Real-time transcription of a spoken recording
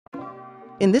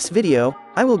In this video,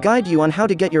 I will guide you on how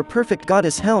to get your perfect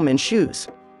goddess helm and shoes.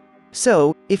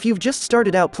 So, if you've just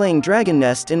started out playing Dragon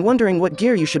Nest and wondering what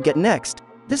gear you should get next,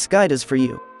 this guide is for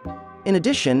you. In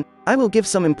addition, I will give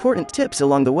some important tips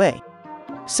along the way.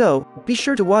 So, be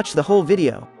sure to watch the whole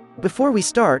video. Before we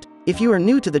start, if you are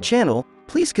new to the channel,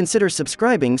 please consider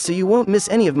subscribing so you won't miss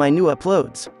any of my new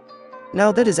uploads.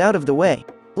 Now that is out of the way,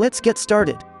 let's get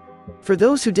started. For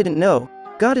those who didn't know,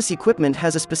 goddess equipment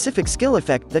has a specific skill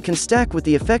effect that can stack with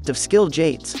the effect of skill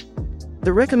jades.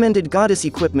 The recommended goddess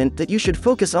equipment that you should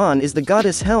focus on is the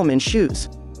goddess helm and shoes.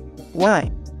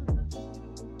 Why?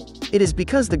 It is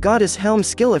because the goddess helm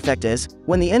skill effect is,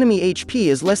 when the enemy HP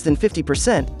is less than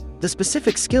 50%, the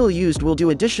specific skill used will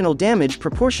do additional damage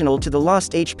proportional to the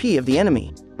lost HP of the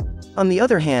enemy. On the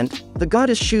other hand, the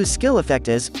goddess shoes skill effect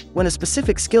is, when a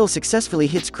specific skill successfully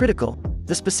hits critical,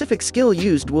 the specific skill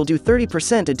used will do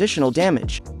 30% additional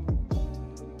damage.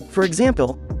 For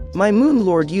example, my Moon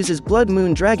Lord uses Blood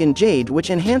Moon Dragon Jade, which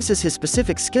enhances his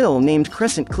specific skill named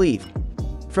Crescent Cleave.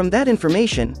 From that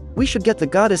information, we should get the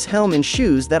goddess helm and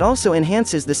shoes that also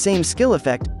enhances the same skill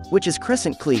effect, which is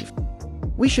Crescent Cleave.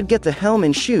 We should get the helm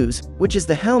and shoes, which is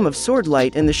the helm of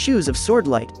Swordlight and the shoes of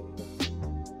Swordlight.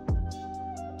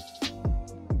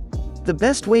 The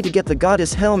best way to get the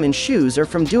goddess helm and shoes are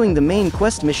from doing the main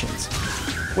quest missions.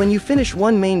 When you finish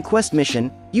one main quest mission,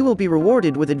 you will be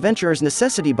rewarded with Adventurer's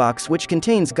Necessity Box, which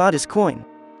contains Goddess Coin.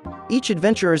 Each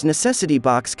Adventurer's Necessity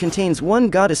Box contains one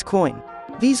Goddess Coin.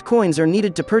 These coins are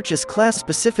needed to purchase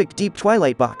class-specific Deep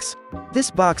Twilight Box. This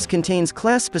box contains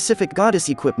class-specific Goddess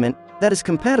equipment that is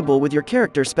compatible with your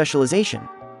character specialization.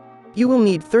 You will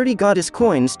need 30 Goddess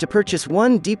Coins to purchase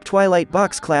one Deep Twilight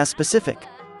Box class-specific.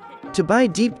 To buy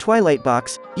Deep Twilight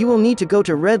Box, you will need to go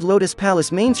to Red Lotus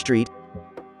Palace Main Street,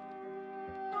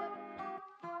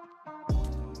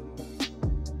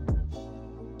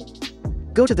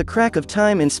 go to the Crack of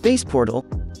Time and Space portal,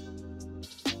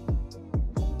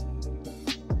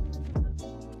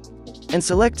 and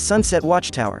select Sunset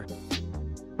Watchtower.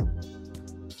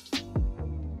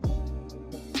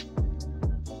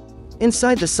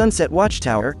 Inside the Sunset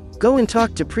Watchtower, go and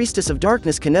talk to Priestess of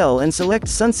Darkness Canel and select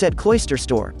Sunset Cloister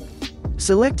Store.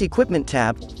 Select Equipment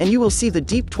tab, and you will see the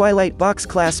Deep Twilight Box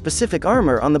class specific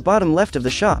armor on the bottom left of the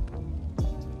shop.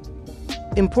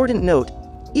 Important note: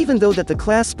 even though that the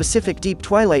class-specific Deep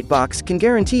Twilight Box can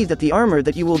guarantee that the armor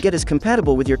that you will get is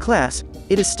compatible with your class,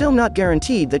 it is still not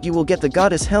guaranteed that you will get the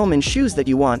goddess helm and shoes that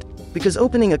you want, because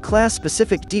opening a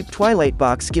class-specific Deep Twilight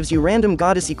Box gives you random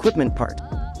goddess equipment part.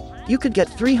 You could get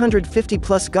 350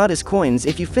 plus goddess coins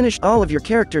if you finish all of your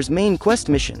character's main quest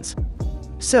missions.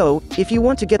 So, if you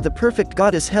want to get the perfect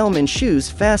goddess helm and shoes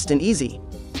fast and easy,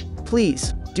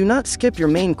 please, do not skip your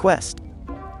main quest.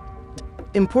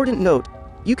 Important note: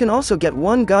 you can also get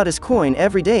one goddess coin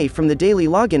every day from the daily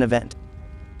login event.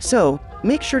 So,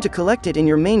 make sure to collect it in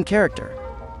your main character.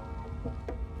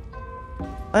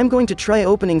 I'm going to try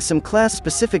opening some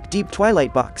class-specific Deep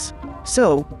Twilight Box.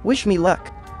 So, wish me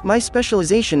luck. My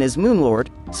specialization is Moonlord,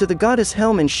 so the goddess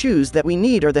helm and shoes that we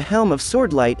need are the helm of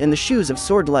Swordlight and the shoes of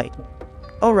Swordlight.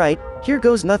 Alright, here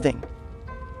goes nothing.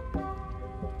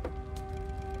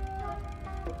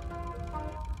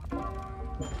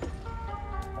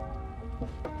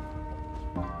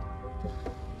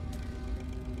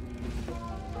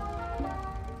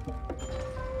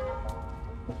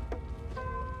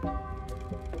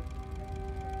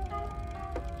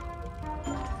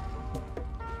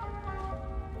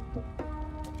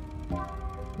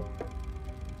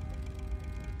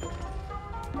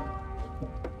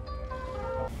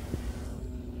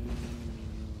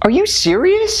 Are you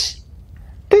serious?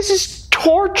 This is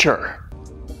torture.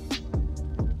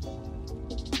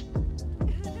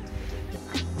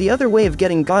 The other way of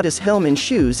getting goddess helm and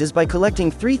shoes is by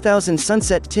collecting 3,000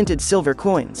 sunset tinted silver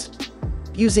coins.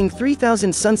 Using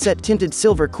 3,000 sunset tinted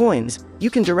silver coins,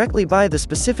 you can directly buy the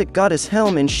specific goddess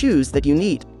helm and shoes that you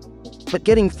need. But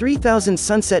getting 3,000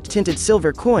 sunset tinted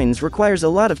silver coins requires a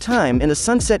lot of time in a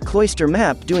Sunset Cloister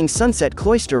map doing Sunset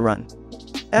Cloister Run.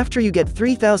 After you get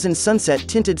 3,000 sunset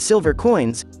tinted silver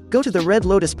coins, go to the Red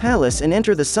Lotus Palace and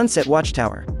enter the Sunset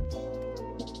Watchtower.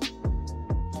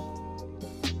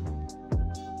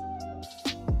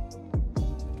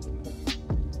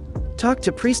 Talk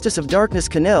to Priestess of Darkness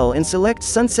Canel and select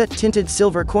Sunset Tinted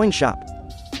Silver Coin Shop.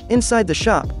 Inside the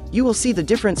shop, you will see the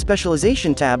different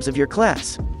specialization tabs of your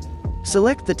class.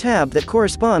 Select the tab that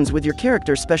corresponds with your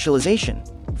character specialization.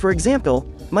 For example,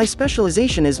 my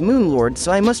specialization is Moonlord, so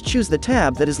I must choose the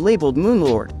tab that is labeled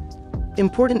Moonlord.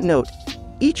 Important note: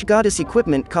 each goddess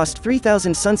equipment cost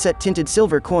 3,000 sunset tinted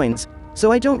silver coins, so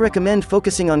I don't recommend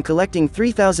focusing on collecting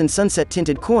 3,000 sunset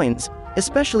tinted coins,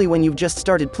 especially when you've just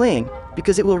started playing,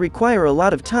 because it will require a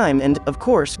lot of time and, of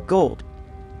course, gold.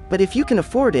 But if you can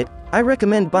afford it, I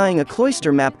recommend buying a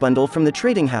Cloister map bundle from the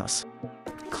trading house.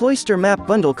 Cloister map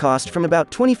bundle cost from about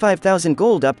 25,000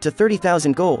 gold up to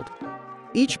 30,000 gold.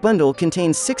 Each bundle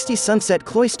contains 60 Sunset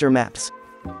Cloister maps.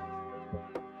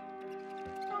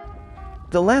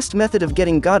 The last method of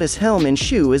getting Goddess Helm and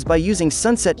Shoe is by using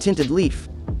Sunset Tinted Leaf.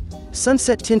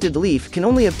 Sunset Tinted Leaf can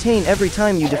only obtain every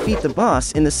time you defeat the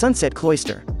boss in the Sunset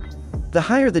Cloister. The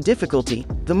higher the difficulty,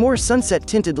 the more Sunset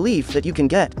Tinted Leaf that you can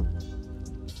get.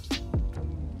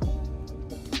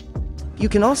 You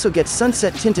can also get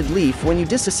Sunset Tinted Leaf when you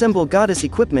disassemble Goddess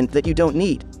equipment that you don't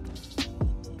need.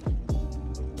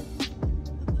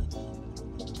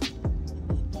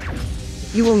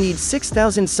 You will need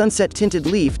 6,000 Sunset Tinted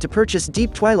Leaf to purchase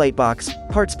Deep Twilight Box,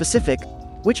 part specific,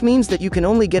 which means that you can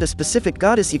only get a specific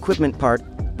Goddess equipment part,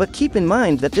 but keep in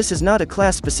mind that this is not a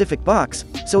class-specific box,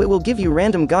 so it will give you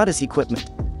random Goddess equipment.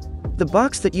 The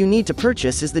box that you need to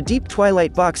purchase is the Deep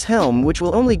Twilight Box Helm, which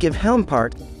will only give Helm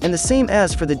part, and the same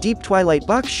as for the Deep Twilight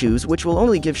Box Shoes, which will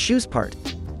only give Shoes part.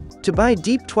 To buy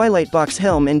Deep Twilight Box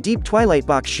Helm and Deep Twilight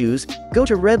Box Shoes, go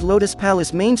to Red Lotus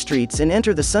Palace main streets and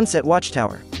enter the Sunset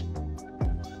Watchtower.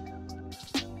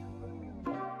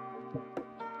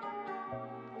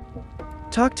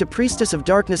 Talk to Priestess of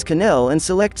Darkness Canel and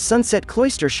select Sunset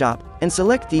Cloister Shop, and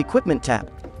select the Equipment tab.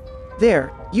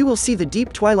 There, you will see the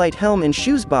Deep Twilight Helm and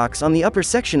Shoes box on the upper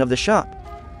section of the shop.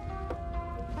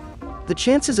 The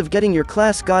chances of getting your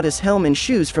class Goddess Helm and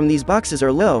Shoes from these boxes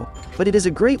are low, but it is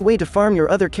a great way to farm your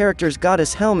other character's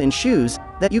Goddess Helm and Shoes,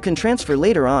 that you can transfer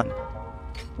later on.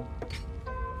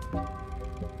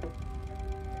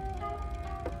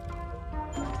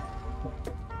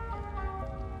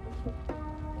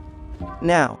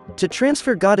 Now, to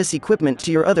transfer Goddess equipment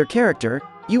to your other character,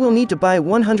 you will need to buy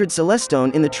 100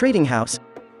 Celestone in the trading house,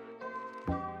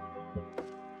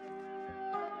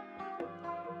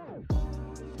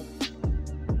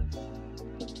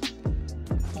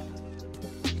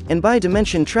 and buy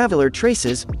Dimension Traveler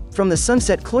Traces from the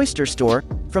Sunset Cloister store,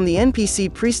 from the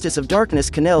NPC Priestess of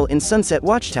Darkness Canel in Sunset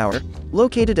Watchtower,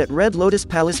 located at Red Lotus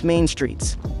Palace main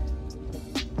streets.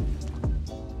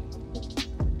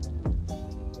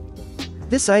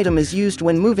 This item is used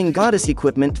when moving Goddess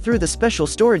equipment through the special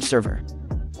storage server.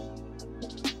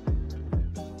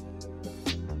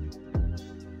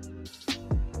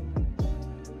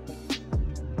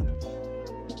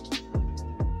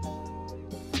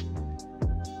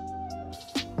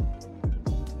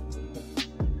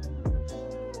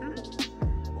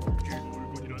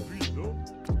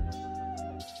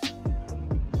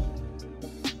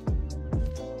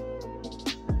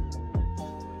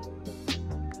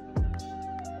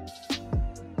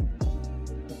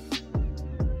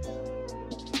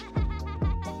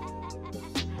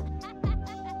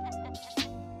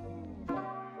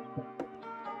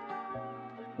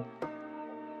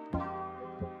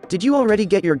 Did you already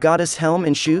get your Goddess Helm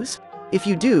and Shoes? If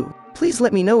you do, please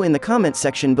let me know in the comment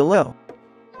section below.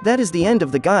 That is the end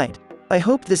of the guide. I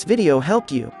hope this video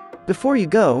helped you. Before you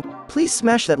go, please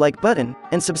smash that like button,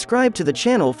 and subscribe to the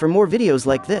channel for more videos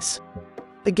like this.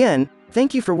 Again,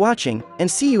 thank you for watching, and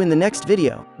see you in the next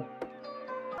video.